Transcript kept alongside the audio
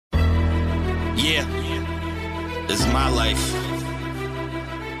Yeah, this is my life.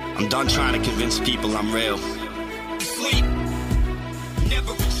 I'm done trying to convince people I'm real. Sleep,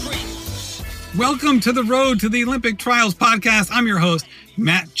 never retreat. Welcome to the Road to the Olympic Trials podcast. I'm your host,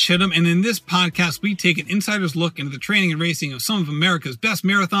 Matt Chittum, and in this podcast, we take an insider's look into the training and racing of some of America's best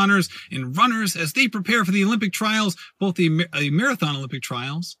marathoners and runners as they prepare for the Olympic trials, both the Marathon Olympic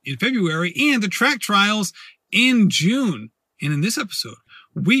trials in February and the track trials in June. And in this episode,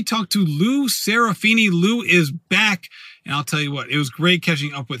 we talked to Lou Serafini. Lou is back, and I'll tell you what, it was great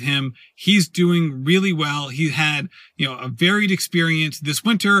catching up with him. He's doing really well. He had, a varied experience this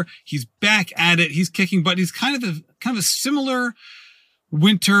winter. He's back at it. He's kicking butt. He's kind of a similar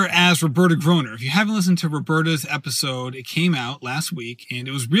winter as Roberta Groner. If you haven't listened to Roberta's episode, it came out last week and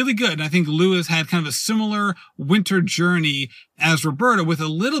it was really good. And I think Lou has had kind of a similar winter journey as Roberta with a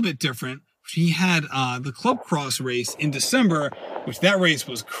little bit different. He had the Club Cross race in December, which that race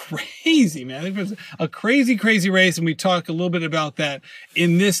was crazy, man. It was a crazy, crazy race, and we talk a little bit about that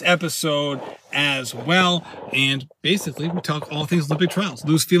in this episode as well. And basically, we talk all things Olympic trials.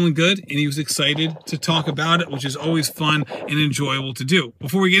 Lou's feeling good, and he was excited to talk about it, which is always fun and enjoyable to do.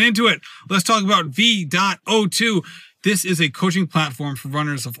 Before we get into it, let's talk about V.O2. This is a coaching platform for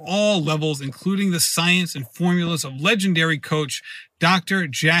runners of all levels, including the science and formulas of legendary coach Dr.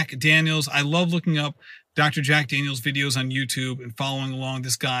 Jack Daniels. I love looking up Dr. Jack Daniels videos on YouTube and following along.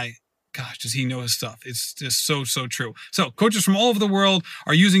 This guy, gosh, does he know his stuff? It's just so true. So coaches from all over the world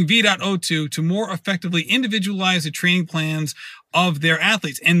are using V.O2 to more effectively individualize the training plans of their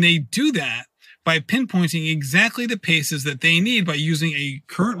athletes. And they do that by pinpointing exactly the paces that they need by using a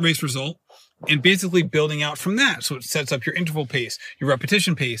current race result and basically building out from that. So it sets up your interval pace, your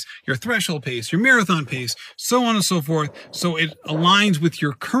repetition pace, your threshold pace, your marathon pace, so on and so forth. So it aligns with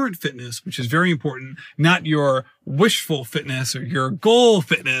your current fitness, which is very important, not your wishful fitness or your goal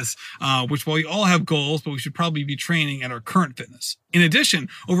fitness, which, well, we all have goals, but we should probably be training at our current fitness. In addition,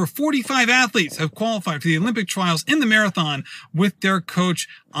 over 45 athletes have qualified for the Olympic trials in the marathon with their coach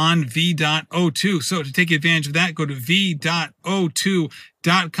on V.O2. So to take advantage of that, go to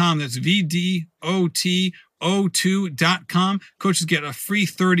V.O2.com. That's VDOTO2.com. Coaches get a free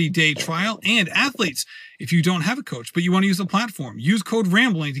 30-day trial, and athletes, if you don't have a coach, but you want to use the platform, use code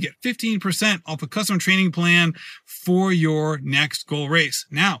RAMBLING to get 15% off a custom training plan for your next goal race.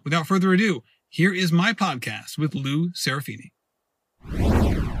 Now, without further ado, here is my podcast with Lou Serafini.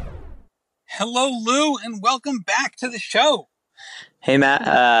 Hello, Lou, and welcome back to the show. Hey,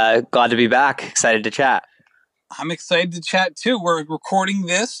 Matt. Glad to be back. Excited to chat. I'm excited to chat too. We're recording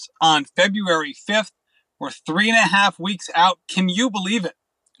this on February 5th. We're 3.5 weeks out. Can you believe it?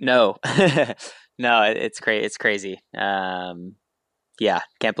 No, no, it's great. It's crazy. Yeah,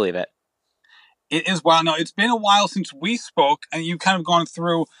 can't believe it. It is wild. No, it's been a while since we spoke, and you've kind of gone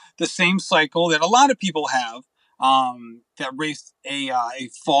through the same cycle that a lot of people have. That raced a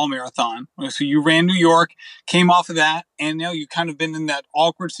fall marathon. So you ran New York, came off of that, and now you've kind of been in that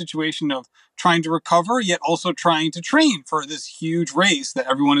awkward situation of trying to recover, yet also trying to train for this huge race that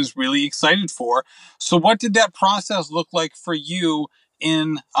everyone is really excited for. So what did that process look like for you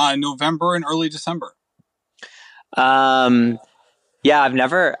in November and early December? Yeah,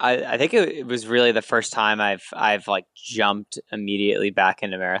 I think it was really the first time I've like jumped immediately back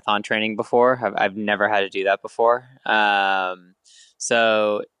into marathon training before. I've never had to do that before.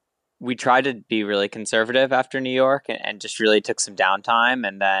 So we tried to be really conservative after New York and just really took some downtime.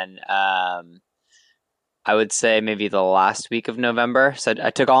 And then, I would say maybe the last week of November. So I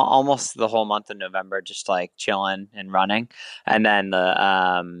took almost the whole month of November, just like chilling and running. And then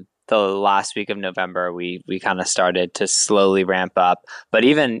the last week of November, we kind of started to slowly ramp up. But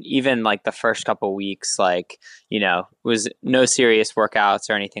even like the first couple weeks, like, was no serious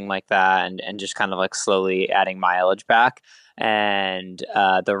workouts or anything like that. And just kind of like slowly adding mileage back. And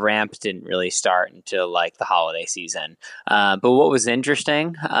the ramp didn't really start until like the holiday season. But what was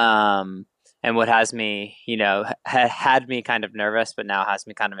interesting, and what has me, had me kind of nervous, but now has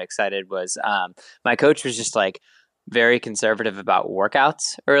me kind of excited was my coach was just like very conservative about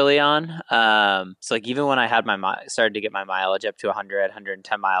workouts early on. So like even when I had started to get my mileage up to 100,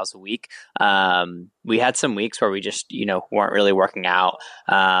 110 miles a week, we had some weeks where we just, weren't really working out.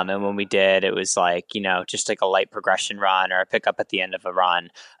 And when we did, it was like, just like a light progression run or a pickup at the end of a run.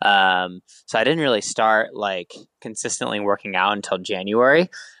 So I didn't really start like consistently working out until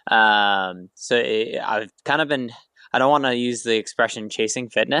January. I've kind of been, I don't want to use the expression chasing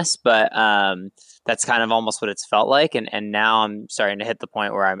fitness, but that's kind of almost what it's felt like. And now I'm starting to hit the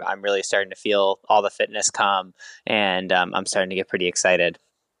point where I'm really starting to feel all the fitness come, and I'm starting to get pretty excited.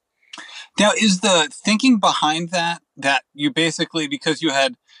 Now, is the thinking behind that you basically, because you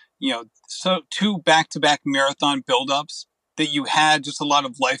had, so 2 back-to-back marathon buildups, that you had just a lot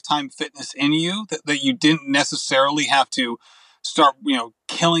of lifetime fitness in you, that you didn't necessarily have to start,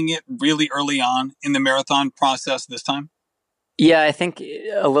 killing it really early on in the marathon process this time? Yeah, I think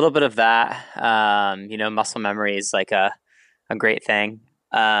a little bit of that. Muscle memory is like a great thing.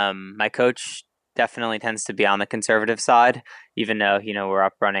 My coach definitely tends to be on the conservative side, even though, we're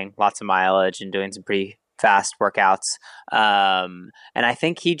up running lots of mileage and doing some pretty fast workouts. And I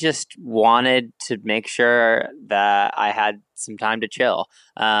think he just wanted to make sure that I had some time to chill.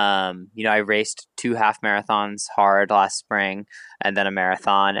 I raced 2 half marathons hard last spring and then a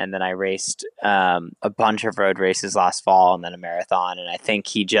marathon. And then I raced a bunch of road races last fall and then a marathon. And I think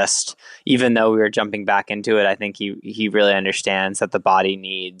he just, even though we were jumping back into it, I think he really understands that the body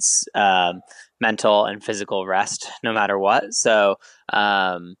needs mental and physical rest no matter what. So,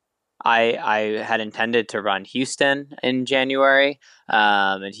 I had intended to run Houston in January,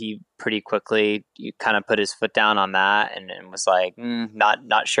 and he pretty quickly kind of put his foot down on that and was like,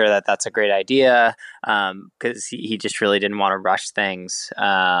 not sure that that's a great idea, because he just really didn't want to rush things.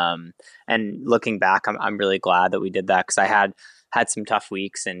 And looking back, I'm really glad that we did that, because I had some tough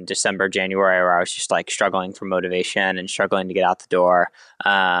weeks in December, January, where I was just like struggling for motivation and struggling to get out the door.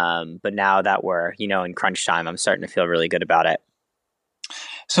 But now that we're, in crunch time, I'm starting to feel really good about it.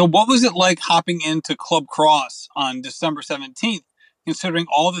 So what was it like hopping into Club Cross on December 17th, considering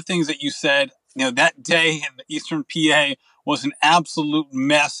all the things that you said, that day in the Eastern PA was an absolute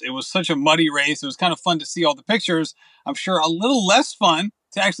mess. It was such a muddy race. It was kind of fun to see all the pictures. I'm sure a little less fun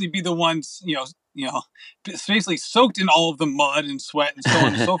to actually be the ones, basically soaked in all of the mud and sweat and so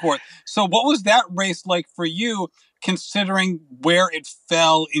on and so forth. So what was that race like for you, considering where it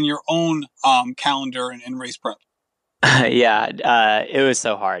fell in your own calendar and race prep? Yeah, it was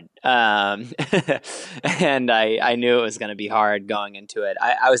so hard. And I knew it was going to be hard going into it.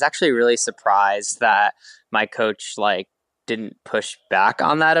 I was actually really surprised that my coach didn't push back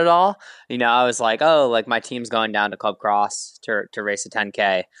on that at all. I was like, oh, my team's going down to Club Cross to race a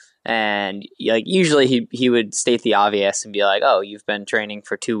 10K. And usually he would state the obvious and be like, oh, you've been training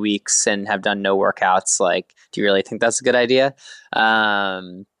for 2 weeks and have done no workouts. Do you really think that's a good idea?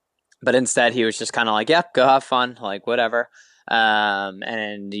 But instead he was just kind of like, yep, go have fun, whatever.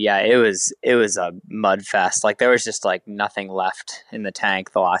 And yeah, it was a mud fest. There was just nothing left in the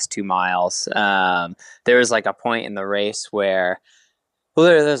tank the last 2 miles. There was a point in the race where,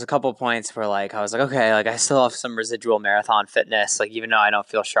 there's a couple points where I was like, okay, I still have some residual marathon fitness. Even though I don't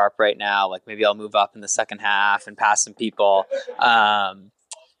feel sharp right now, maybe I'll move up in the second half and pass some people.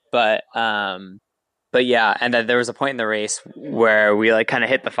 But yeah, and then there was a point in the race where we kind of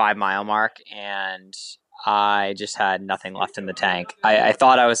hit the 5 mile mark and I just had nothing left in the tank. I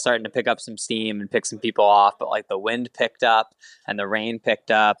thought I was starting to pick up some steam and pick some people off, but the wind picked up and the rain picked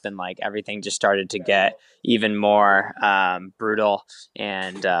up and everything just started to get even more brutal.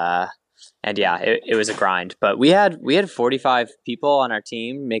 And yeah, it was a grind. But we had 45 people on our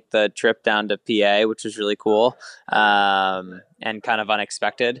team make the trip down to PA, which was really cool, and kind of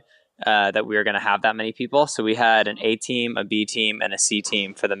unexpected. That we were going to have that many people. So we had an A team, a B team, and a C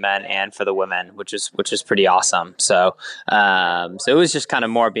team for the men and for the women, which is pretty awesome. So it was just kind of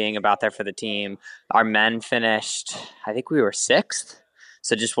more being about there for the team. Our men finished, I think we were 6th.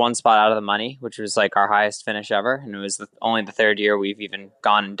 So just 1 spot out of the money, which was our highest finish ever. And it was only the 3rd year we've even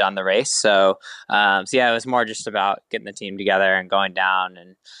gone and done the race. So yeah, it was more just about getting the team together and going down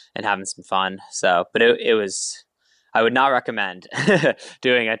and having some fun. So, but it was, I would not recommend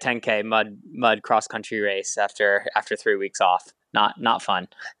doing a 10K mud cross country race after 3 weeks off. Not fun.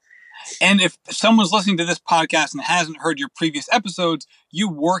 And if someone's listening to this podcast and hasn't heard your previous episodes, you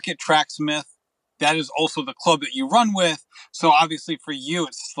work at Tracksmith. That is also the club that you run with. So obviously for you,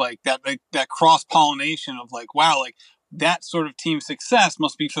 it's that cross pollination of wow, that sort of team success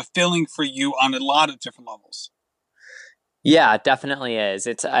must be fulfilling for you on a lot of different levels. Yeah, it definitely is.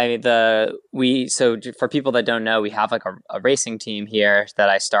 So for people that don't know, we have a racing team here that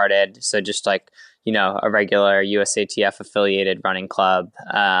I started. So just a regular USATF affiliated running club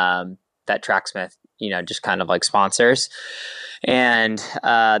that Tracksmith, just kind of sponsors. And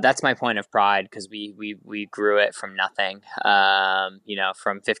that's my point of pride, because we grew it from nothing,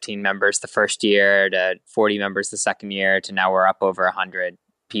 from 15 members the first year to 40 members the second year to now we're up over 100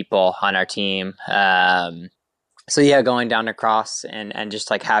 people on our team. So yeah, going down to cross and just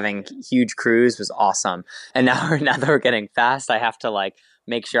having huge crews was awesome. And now that we're getting fast, I have to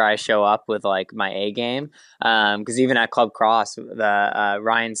make sure I show up with my A game. Because even at Club Cross, the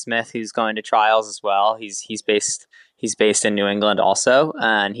Ryan Smith, who's going to trials as well, he's based He's based in New England also,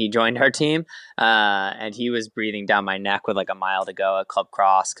 and he joined our team. And he was breathing down my neck with like a mile to go at Club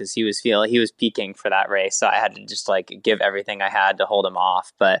Cross because he was peaking for that race. So I had to just like give everything I had to hold him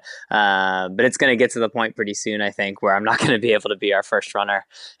off. But it's going to get to the point pretty soon, I think, where I'm not going to be able to be our first runner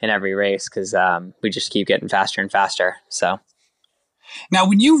in every race because we just keep getting faster and faster. So now,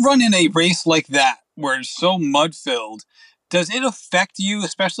 when you run in a race like that where it's so mud filled, does it affect you,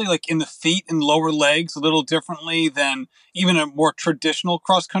 especially like in the feet and lower legs, a little differently than even a more traditional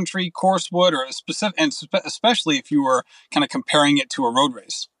cross-country course would, or especially if you were kind of comparing it to a road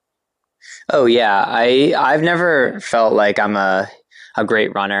race? Oh yeah, I've never felt like I'm a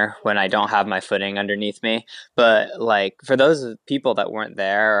great runner when I don't have my footing underneath me. But like for those people that weren't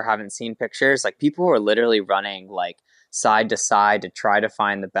there or haven't seen pictures, like people were literally running like side to side to try to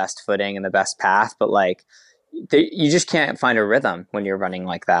find the best footing and the best path, but like you just can't find a rhythm when you're running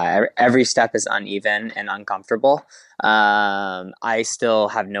like that. Every step is uneven and uncomfortable. I still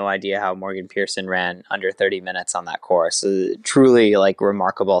have no idea how Morgan Pearson ran under 30 minutes on that course. Truly like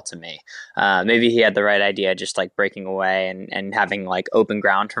remarkable to me. Maybe he had the right idea, just like breaking away and having like open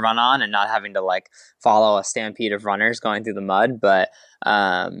ground to run on and not having to like follow a stampede of runners going through the mud. But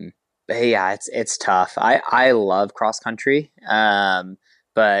yeah, it's tough. I love cross country.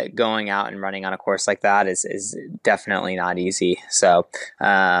 But going out and running on a course like that is definitely not easy. So,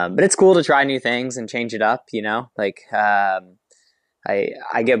 but it's cool to try new things and change it up, you know, like, I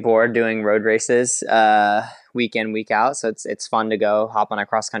get bored doing road races, week in, week out. So it's fun to go hop on a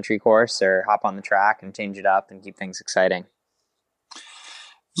cross country course or hop on the track and change it up and keep things exciting.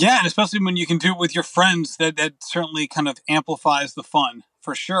 Yeah. And especially when you can do it with your friends, that certainly kind of amplifies the fun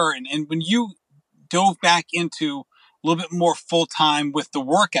for sure. And when you dove back into a little bit more full-time with the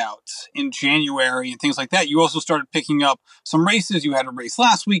workouts in January and things like that, you also started picking up some races. You had a race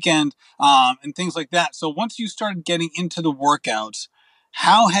last weekend, and things like that. So once you started getting into the workouts,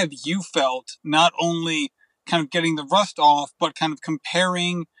 how have you felt not only kind of getting the rust off, but kind of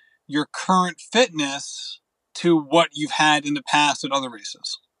comparing your current fitness to what you've had in the past at other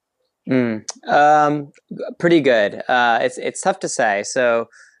races? Pretty good. It's tough to say. So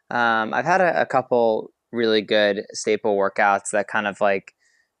I've had a couple really good staple workouts that kind of like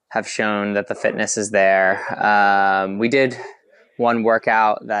have shown that the fitness is there. We did one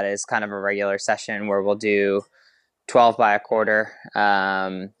workout that is kind of a regular session where we'll do 12 by a quarter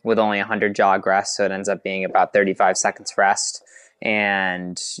with only 100 jog rest. So it ends up being about 35 seconds rest.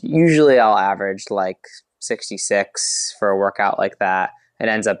 And usually I'll average like 66 for a workout like that. It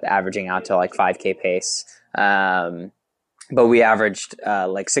ends up averaging out to like 5K pace. But we averaged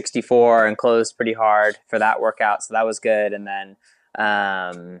like 64 and closed pretty hard for that workout. So that was good. And then,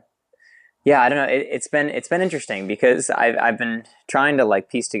 yeah, I don't know. It's been interesting because I've been trying to like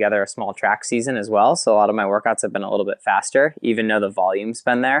piece together a small track season as well. So a lot of my workouts have been a little bit faster, even though the volume's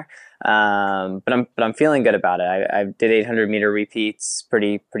been there. But I'm feeling good about it. I did 800 meter repeats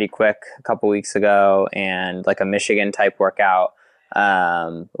pretty quick a couple weeks ago, and like a Michigan type workout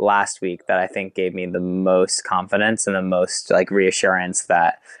last week that I think gave me the most confidence and the most like reassurance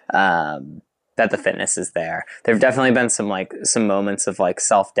that the fitness is there. There've definitely been some moments of like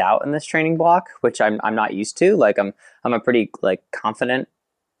self-doubt in this training block, which I'm not used to. Like I'm a pretty like confident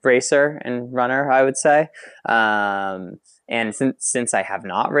racer and runner, I would say. And since I have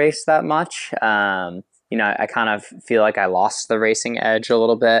not raced that much, you know, I kind of feel like I lost the racing edge a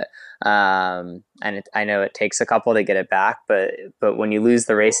little bit. And I know it takes a couple to get it back, but when you lose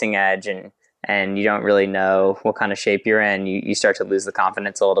the racing edge and you don't really know what kind of shape you're in, you start to lose the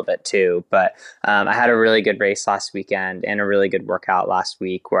confidence a little bit too. But I had a really good race last weekend and a really good workout last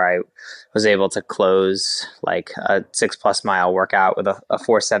week where I was able to close like a 6+ mile workout with a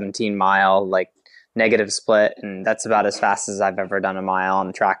 4:17 mile, like negative split. And that's about as fast as I've ever done a mile on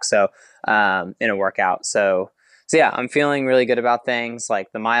the track. So, in a workout. So yeah, I'm feeling really good about things.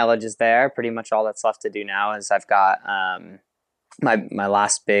 Like the mileage is there. Pretty much all that's left to do now is I've got, my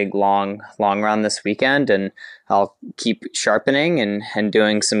last big long run this weekend, and I'll keep sharpening and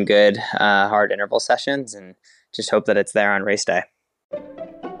doing some good, hard interval sessions, and just hope that it's there on race day.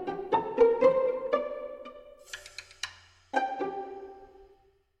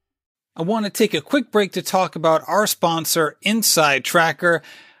 I want to take a quick break to talk about our sponsor, Inside Tracker.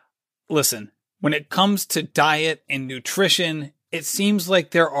 Listen, when it comes to diet and nutrition, it seems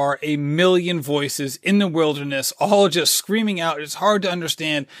like there are a million voices in the wilderness, all just screaming out. It's hard to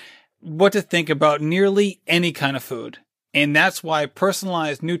understand what to think about nearly any kind of food. And that's why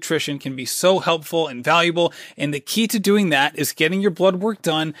personalized nutrition can be so helpful and valuable. And the key to doing that is getting your blood work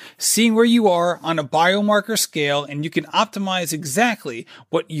done, seeing where you are on a biomarker scale, and you can optimize exactly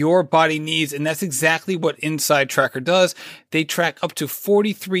what your body needs. And that's exactly what Inside Tracker does. They track up to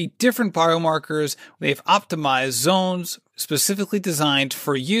 43 different biomarkers. They've optimized zones specifically designed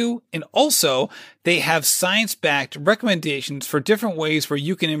for you. And also they have science-backed recommendations for different ways where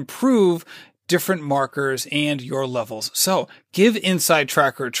you can improve different markers and your levels. So give Inside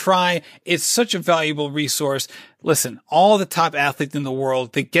Tracker a try. It's such a valuable resource. Listen, all the top athletes in the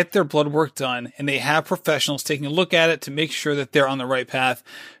world, they get their blood work done and they have professionals taking a look at it to make sure that they're on the right path.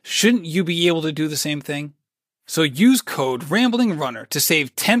 Shouldn't you be able to do the same thing? So use code RAMBLINGRUNNER to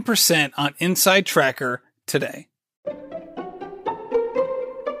save 10% on Inside Tracker today.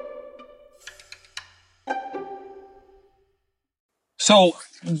 So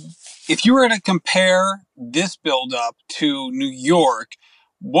if you were to compare this build-up to New York,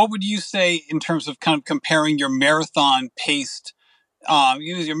 what would you say in terms of kind of comparing your marathon-paced,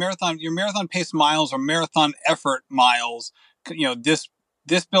 your marathon paced miles or marathon effort miles? This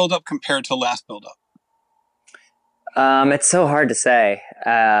build-up compared to last build-up. It's so hard to say.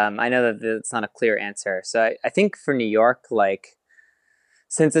 I know that it's not a clear answer. So I think for New York, like,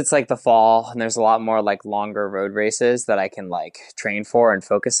 since it's like the fall and there's a lot more like longer road races that I can like train for and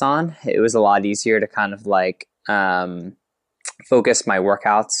focus on, it was a lot easier to kind of like focus my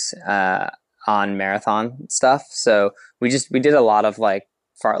workouts on marathon stuff. So we did a lot of like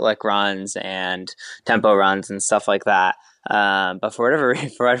fartlek runs and tempo runs and stuff like that. But for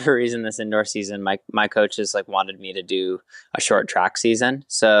whatever reason, this indoor season, my coaches like wanted me to do a short track season.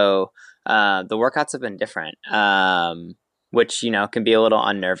 So the workouts have been different. Which, can be a little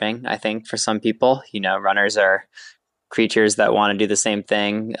unnerving, I think, for some people. Runners are creatures that want to do the same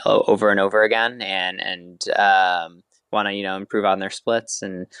thing over and over again and want to, improve on their splits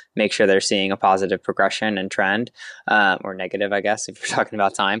and make sure they're seeing a positive progression and trend, or negative, I guess, if you're talking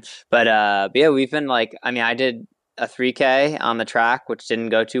about time. But yeah, we've been like, I did a 3K on the track, which didn't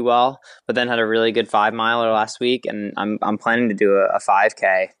go too well, but then had a really good 5-miler last week. And I'm planning to do a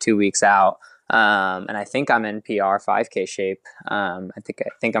 5K 2 weeks out. And I think I'm in PR 5K shape. I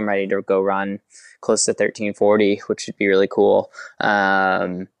think I'm ready to go run close to 1340, which would be really cool.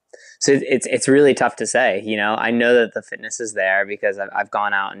 So it's really tough to say. I know that the fitness is there because I've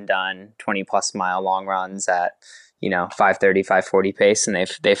gone out and done 20+ mile long runs at 5:30, 5:40 pace, and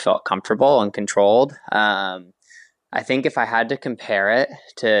they felt comfortable and controlled. I think if I had to compare it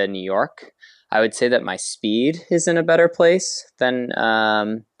to New York, I would say that my speed is in a better place than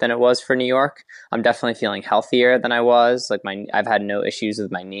it was for New York. I'm definitely feeling healthier than I was. Like I've had no issues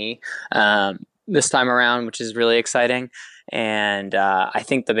with my knee this time around, which is really exciting. And I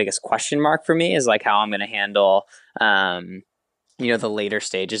think the biggest question mark for me is like how I'm going to handle the later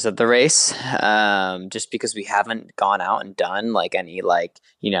stages of the race, just because we haven't gone out and done like any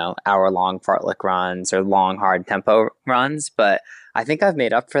hour-long fartlek runs or long hard tempo runs. But I think I've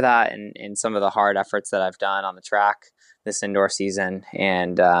made up for that in some of the hard efforts that I've done on the track this indoor season.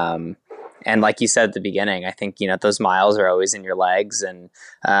 And like you said at the beginning, I think, those miles are always in your legs, and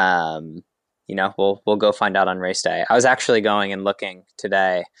we'll go find out on race day. I was actually going and looking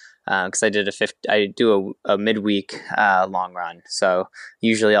today, because I do a midweek long run. So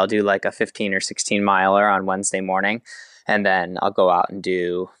usually I'll do like a 15 or 16 miler on Wednesday morning, and then I'll go out and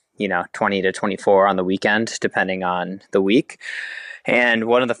do 20 to 24 on the weekend, depending on the week. And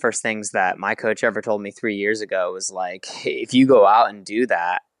one of the first things that my coach ever told me 3 years ago was like, if you go out and do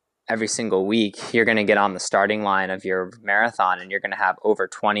that every single week, you're going to get on the starting line of your marathon and you're going to have over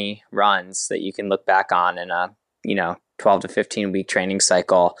 20 runs that you can look back on in a 12 to 15 week training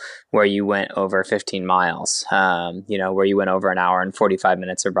cycle where you went over 15 miles, where you went over an hour and 45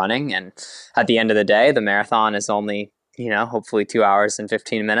 minutes of running. And at the end of the day, the marathon is only, hopefully 2 hours and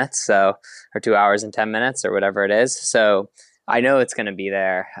 15 minutes. Or 2 hours and 10 minutes or whatever it is. So I know it's going to be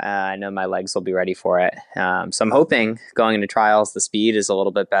there. I know my legs will be ready for it. So I'm hoping going into trials, the speed is a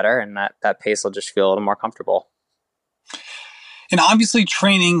little bit better and that pace will just feel a little more comfortable. And obviously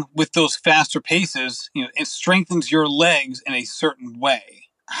training with those faster paces, it strengthens your legs in a certain way.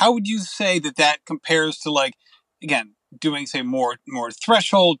 How would you say that compares to, like, again, doing, say, more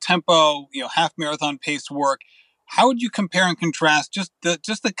threshold tempo, half marathon paced work? How would you compare and contrast just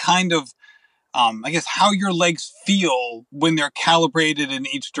the kind of, I guess, how your legs feel when they're calibrated in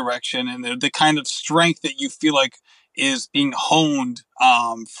each direction, and the kind of strength that you feel like is being honed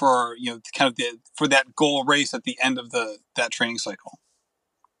for for that goal race at the end of that training cycle?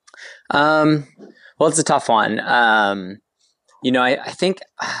 Well, it's a tough one. I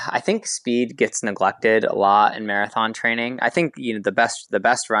think speed gets neglected a lot in marathon training. I think the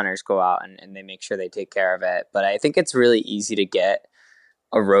best runners go out and they make sure they take care of it. But I think it's really easy to get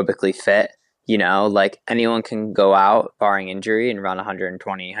aerobically fit. Like anyone can go out, barring injury, and run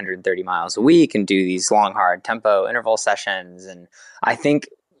 120, 130 miles a week and do these long, hard tempo interval sessions. And I think,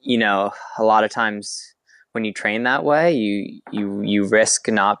 a lot of times when you train that way, you risk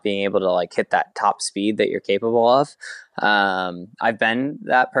not being able to like hit that top speed that you're capable of. I've been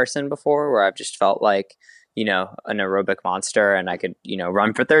that person before where I've just felt like, an aerobic monster, and I could,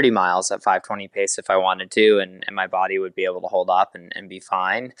 run for 30 miles at 5:20 pace if I wanted to, and my body would be able to hold up and be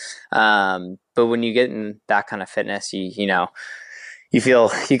fine. But when you get in that kind of fitness, you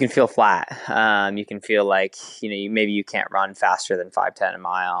can feel flat. You can feel like, maybe you can't run faster than 5:10 a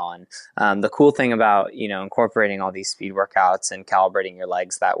mile. And the cool thing about, incorporating all these speed workouts and calibrating your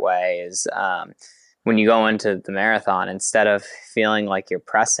legs that way is when you go into the marathon, instead of feeling like you're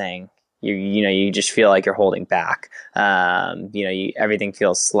pressing, you just feel like you're holding back. Everything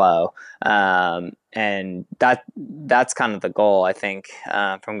feels slow. And that's kind of the goal, I think,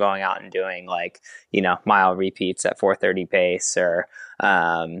 from going out and doing like, mile repeats at 4:30 pace, or,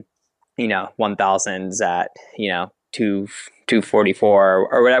 1000s at, 2:44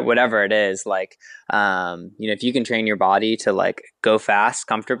 or whatever it is. Like, if you can train your body to like go fast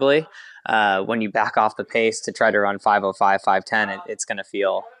comfortably, when you back off the pace to try to run 5:05, 5:10, it's going to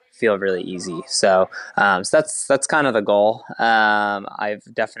feel really easy. So that's kind of the goal. I've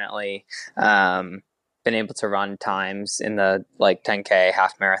definitely been able to run times in the like 10K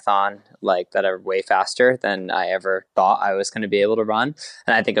half marathon like that are way faster than I ever thought I was going to be able to run.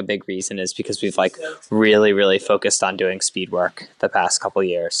 And I think a big reason is because we've like really, really focused on doing speed work the past couple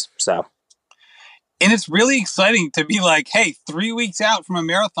years. So, and it's really exciting to be like, hey, 3 weeks out from a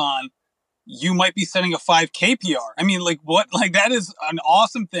marathon, you might be setting a 5K PR. I mean, like what? Like that is an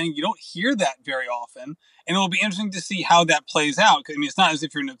awesome thing. You don't hear that very often. And it will be interesting to see how that plays out. I mean, it's not as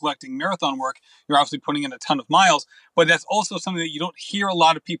if you're neglecting marathon work. You're obviously putting in a ton of miles, but that's also something that you don't hear a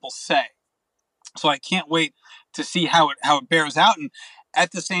lot of people say. So I can't wait to see how it bears out. And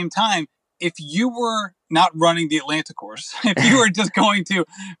at the same time, if you were not running the Atlanta course, if you were just going to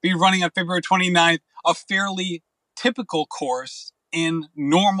be running on February 29th, a fairly typical course in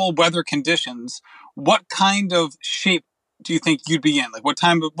normal weather conditions, what kind of shape do you think you'd be in? Like what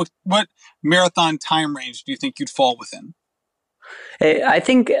marathon time range do you think you'd fall within? I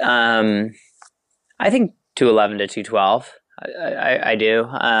think 211 to 212. I do.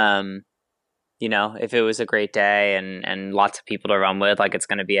 If it was a great day and lots of people to run with, like it's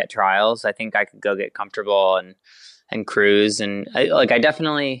going to be at trials, I think I could go get comfortable and cruise. And I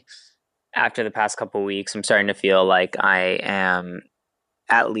definitely, after the past couple of weeks, I'm starting to feel like I am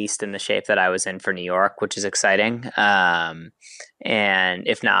at least in the shape that I was in for New York, which is exciting. And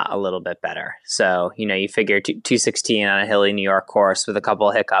if not a little bit better. So, you figure 216 on a hilly New York course with a couple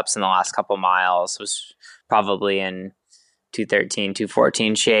of hiccups in the last couple of miles was probably in 213,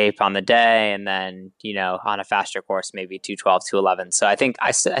 214 shape on the day. And then, on a faster course, maybe 212, 211. So I think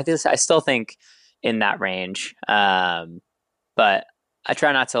I still think in that range. But I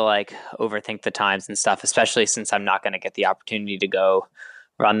try not to like overthink the times and stuff, especially since I'm not going to get the opportunity to go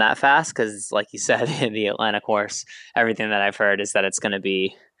run that fast. Cause like you said, in the Atlanta course, everything that I've heard is that it's going to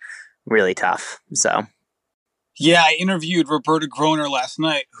be really tough. So. Yeah, I interviewed Roberta Groner last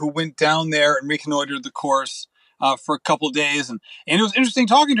night, who went down there and reconnoitered the course for a couple of days. And it was interesting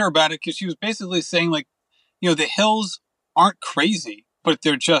talking to her about it because she was basically saying like, the hills aren't crazy, but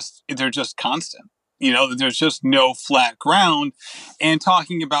they're just constant. There's just no flat ground, and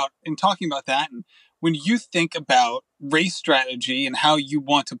talking about that. And when you think about race strategy and how you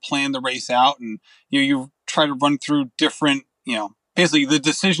want to plan the race out, and you try to run through different, basically the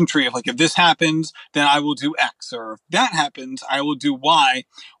decision tree of like, if this happens, then I will do X, or if that happens, I will do Y.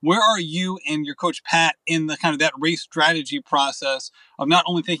 Where are you and your coach Pat in the kind of that race strategy process of not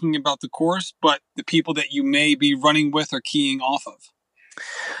only thinking about the course, but the people that you may be running with or keying off of?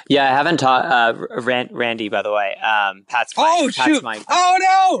 Yeah, I haven't taught Randy, by the way. Pat's shoot! Oh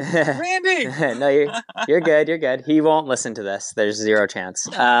no, Randy! No, you're good. You're good. He won't listen to this. There's zero chance.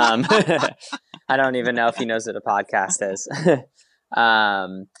 I don't even know if he knows what a podcast is.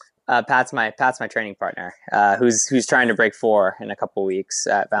 Pat's my training partner, who's trying to break 4 in a couple weeks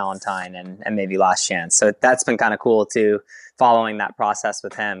at Valentine and maybe Last Chance. So that's been kind of cool too, following that process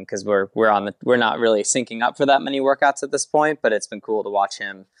with him, because we're not really syncing up for that many workouts at this point, but it's been cool to watch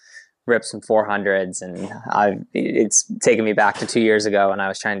him rip some 400s, and it's taken me back to 2 years ago when I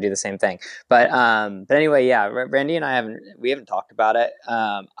was trying to do the same thing. But anyway, yeah, Randy and I haven't talked about it.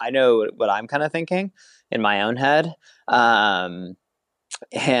 I know what I'm kind of thinking in my own head. And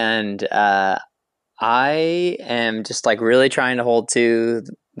I am just like really trying to hold to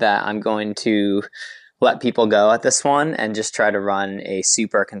that I'm going to let people go at this one and just try to run a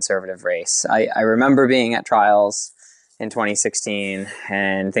super conservative race. I remember being at trials in 2016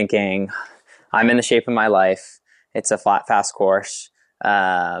 and thinking, I'm in the shape of my life. It's a flat, fast course.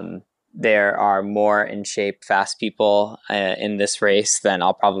 There are more in shape, fast people in this race than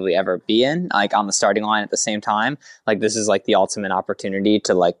I'll probably ever be in, like on the starting line at the same time. Like this is like the ultimate opportunity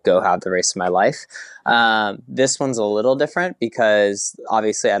to like go have the race of my life. This one's a little different because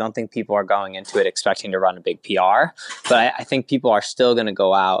obviously I don't think people are going into it expecting to run a big PR, but I think people are still going to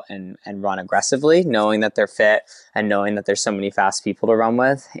go out and run aggressively, knowing that they're fit and knowing that there's so many fast people to run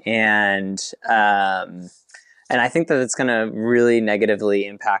with. And I think that it's going to really negatively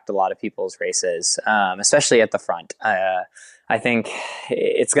impact a lot of people's races, especially at the front. I think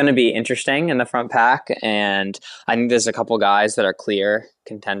it's going to be interesting in the front pack, and I think there's a couple guys that are clear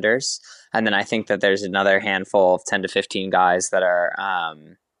contenders, and then I think that there's another handful of 10 to 15 guys that are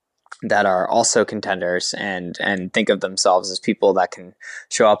also contenders and think of themselves as people that can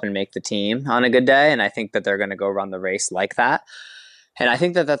show up and make the team on a good day, and I think that they're going to go run the race like that. And I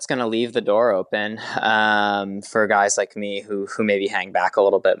think that that's going to leave the door open for guys like me who maybe hang back a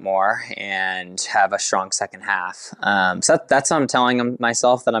little bit more and have a strong second half. So that's what I'm telling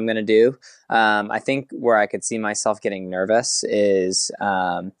myself that I'm going to do. I think where I could see myself getting nervous is,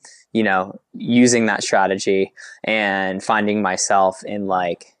 using that strategy and finding myself in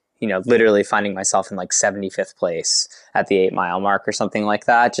literally finding myself in like 75th place at the 8 mile mark or something like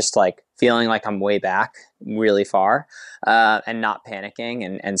that. Just like feeling like I'm way back really far, and not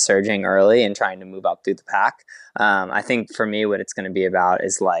panicking and surging early and trying to move up through the pack. I think for me, what it's going to be about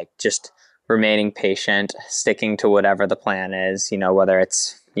is like just remaining patient, sticking to whatever the plan is, whether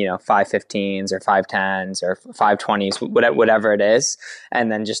it's, 5:15s or 5:10s or 5:20s, whatever it is.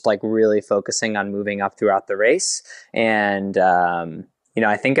 And then just like really focusing on moving up throughout the race. And,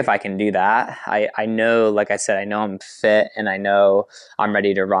 I think if I can do that, I know, like I said, I know I'm fit and I know I'm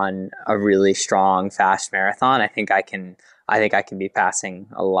ready to run a really strong, fast marathon. I think I can be passing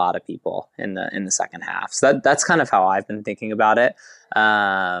a lot of people in the second half. So that's kind of how I've been thinking about it.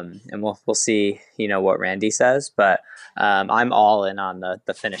 And we'll see, what Randy says, but I'm all in on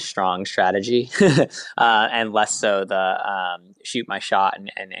the finish strong strategy, and less so the shoot my shot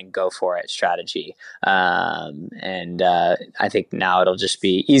and go for it strategy. I think now it'll just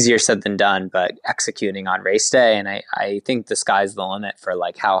be easier said than done, but executing on race day. And I think the sky's the limit for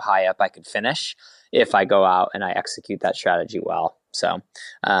like how high up I could finish if I go out and I execute that strategy well. So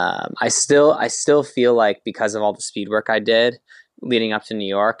I still feel like because of all the speed work I did leading up to New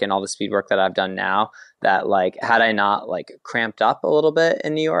York and all the speed work that I've done now, that like had I not like cramped up a little bit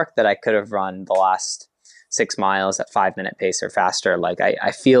in New York, that I could have run the last 6 miles at 5-minute pace or faster. Like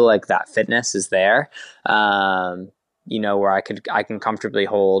I feel like that fitness is there, where I can comfortably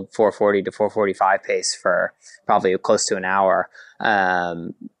hold 440 to 445 pace for probably close to an hour.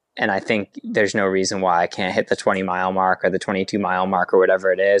 And I think there's no reason why I can't hit the 20 mile mark or the 22 mile mark or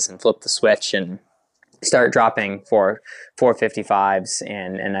whatever it is and flip the switch and start dropping 455s.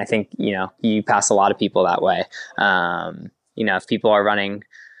 And I think, you pass a lot of people that way. If people are running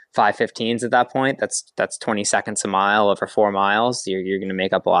 5:15s at that point, that's 20 seconds a mile over 4 miles. You're going to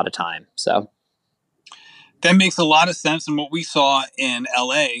make up a lot of time. So that makes a lot of sense. And what we saw in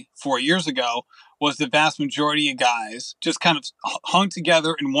LA 4 years ago was the vast majority of guys just kind of hung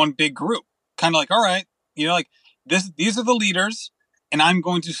together in one big group, kind of like, all right, these are the leaders and I'm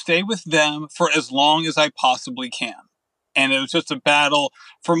going to stay with them for as long as I possibly can. And it was just a battle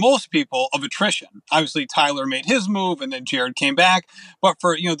for most people of attrition. Obviously, Tyler made his move and then Jared came back. But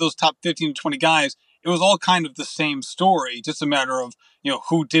for, those top 15 to 20 guys, it was all kind of the same story, just a matter of,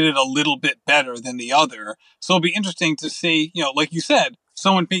 who did it a little bit better than the other. So it'll be interesting to see, like you said,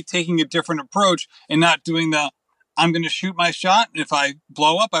 someone taking a different approach and not doing I'm going to shoot my shot. And if I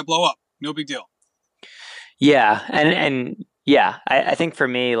blow up, I blow up. No big deal. Yeah. And yeah, I think for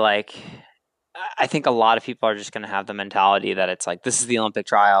me, like, I think a lot of people are just going to have the mentality that it's like, this is the Olympic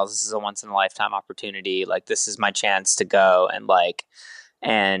trials. This is a once in a lifetime opportunity. Like, this is my chance to go and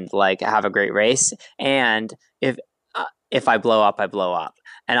have a great race. And if I blow up, I blow up.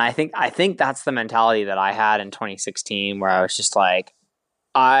 And I think that's the mentality that I had in 2016, where I was just like,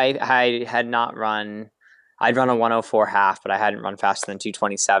 I had not run. I'd run a 104 half, but I hadn't run faster than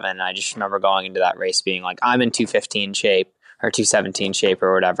 227. And I just remember going into that race being like, I'm in 215 shape or 217 shape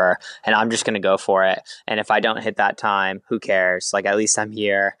or whatever, and I'm just going to go for it. And if I don't hit that time, who cares? Like, at least I'm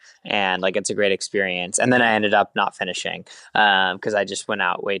here, and like, it's a great experience. And then I ended up not finishing because I just went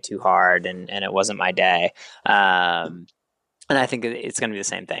out way too hard, and it wasn't my day. And I think it's going to be the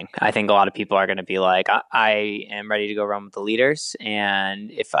same thing. I think a lot of people are going to be like, I am ready to go run with the leaders,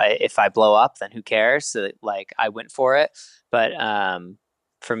 and if I blow up, then who cares? So, like, I went for it. But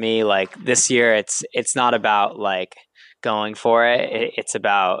for me, like, this year, it's not about like going for it. It's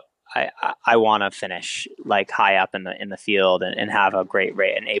about I want to finish like high up in the field and have a great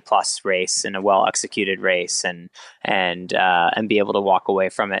race, an A+ race, and a well executed race, and be able to walk away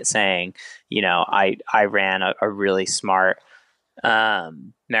from it saying, you know, I ran a really smart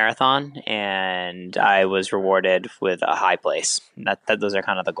marathon, and I was rewarded with a high place. That those are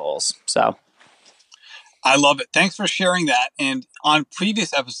kind of the goals. So I love it. Thanks for sharing that. And on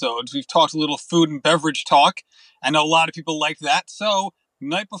previous episodes, we've talked a little food and beverage talk. I know a lot of people liked that. So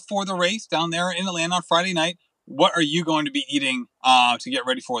night before the race down there in Atlanta on Friday night, what are you going to be eating to get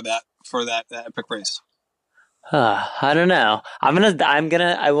ready for that epic race? I don't know.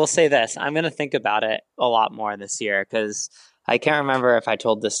 I will say this. I'm going to think about it a lot more this year, because I can't remember if I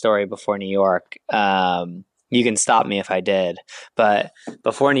told this story before New York. You can stop me if I did. But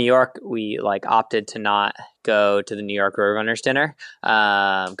before New York, we like opted to not go to the New York Roadrunners dinner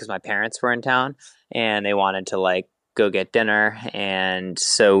because my parents were in town and they wanted to like go get dinner. And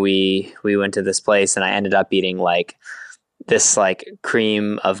so we went to this place, and I ended up eating like this like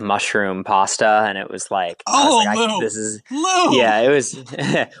cream of mushroom pasta, and it was like, Lou. This is Lou. Yeah, it was.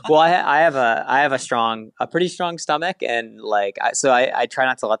 Well, I have a pretty strong stomach, and like I try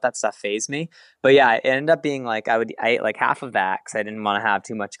not to let that stuff faze me. But yeah, it ended up being like I ate like half of that because I didn't want to have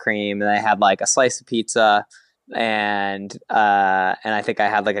too much cream, and I had like a slice of pizza, and I think I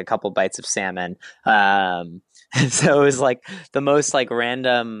had like a couple bites of salmon. So it was like the most like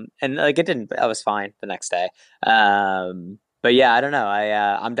random, and like I was fine the next day. But yeah, I don't know.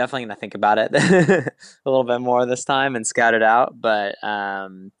 I'm definitely going to think about it a little bit more this time and scout it out. But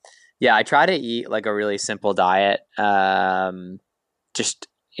yeah, I try to eat like a really simple diet, just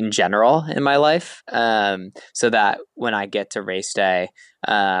in general in my life, so that when I get to race day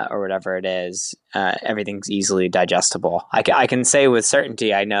or whatever it is, everything's easily digestible. I can say with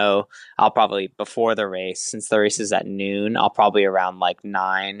certainty, I know I'll probably, before the race, since the race is at noon, I'll probably around like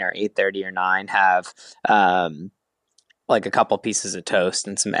 9 or 8:30 or 9 have like a couple pieces of toast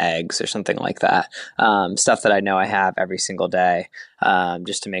and some eggs or something like that. Stuff that I know I have every single day,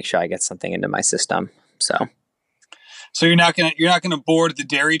 just to make sure I get something into my system. So you're not gonna board the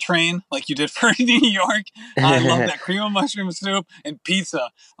dairy train like you did for New York. I love that cream of mushroom soup and pizza.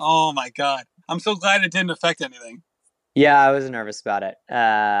 Oh my God, I'm so glad it didn't affect anything. Yeah, I was nervous about it.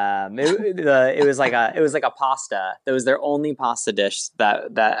 It was like a pasta. That was their only pasta dish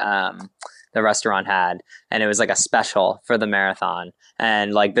that the restaurant had, and it was like a special for the marathon.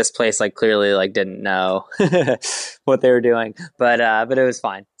 And like this place like clearly like didn't know what they were doing, but it was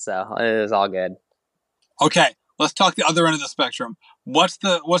fine. So it was all good. Okay. Let's talk the other end of the spectrum. What's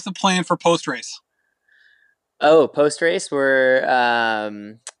the plan for post-race? Oh, post-race, I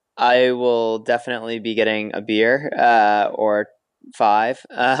will definitely be getting a beer or 5.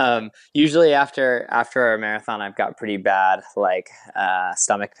 Usually after a marathon, I've got pretty bad like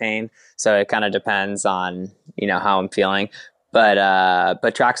stomach pain, so it kind of depends on how I'm feeling.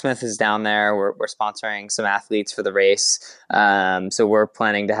 But Tracksmith is down there. We're sponsoring some athletes for the race. So we're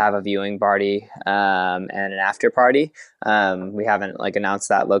planning to have a viewing party and an after party. We haven't like announced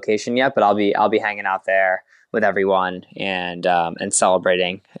that location yet, but I'll be hanging out there with everyone and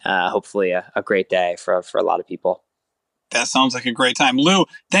celebrating hopefully a great day for a lot of people. That sounds like a great time. Lou,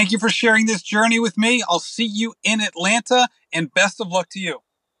 thank you for sharing this journey with me. I'll see you in Atlanta, and best of luck to you.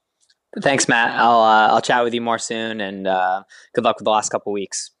 Thanks, Matt. I'll chat with you more soon, and good luck with the last couple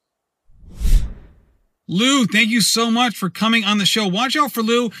weeks. Lou, thank you so much for coming on the show. Watch out for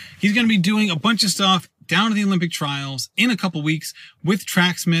Lou. He's going to be doing a bunch of stuff down to the Olympic trials in a couple weeks with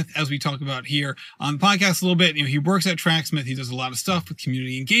Tracksmith, as we talk about here on the podcast a little bit. He works at Tracksmith. He does a lot of stuff with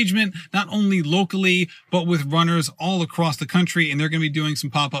community engagement, not only locally, but with runners all across the country. And they're going to be doing some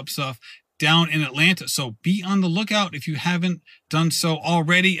pop-up stuff down in Atlanta. So be on the lookout if you haven't done so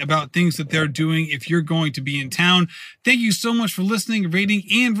already about things that they're doing if you're going to be in town. Thank you so much for listening, rating,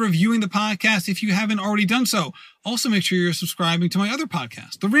 and reviewing the podcast if you haven't already done so. Also, make sure you're subscribing to my other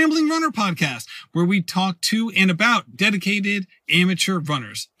podcast, the Rambling Runner Podcast, where we talk to and about dedicated amateur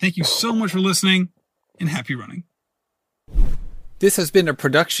runners. Thank you so much for listening, and happy running. This has been a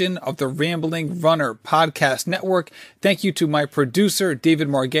production of the Rambling Runner Podcast Network. Thank you to my producer, David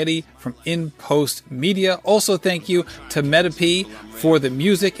Margetti from In Post Media. Also, thank you to Metapee for the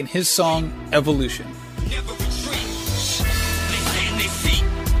music and his song, Evolution. Never retreat. They stand their feet.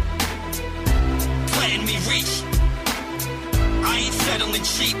 Plan me reach. I ain't settling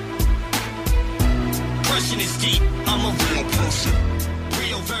cheap. Crushing is deep. I'm a real person.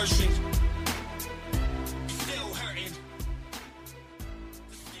 Real version.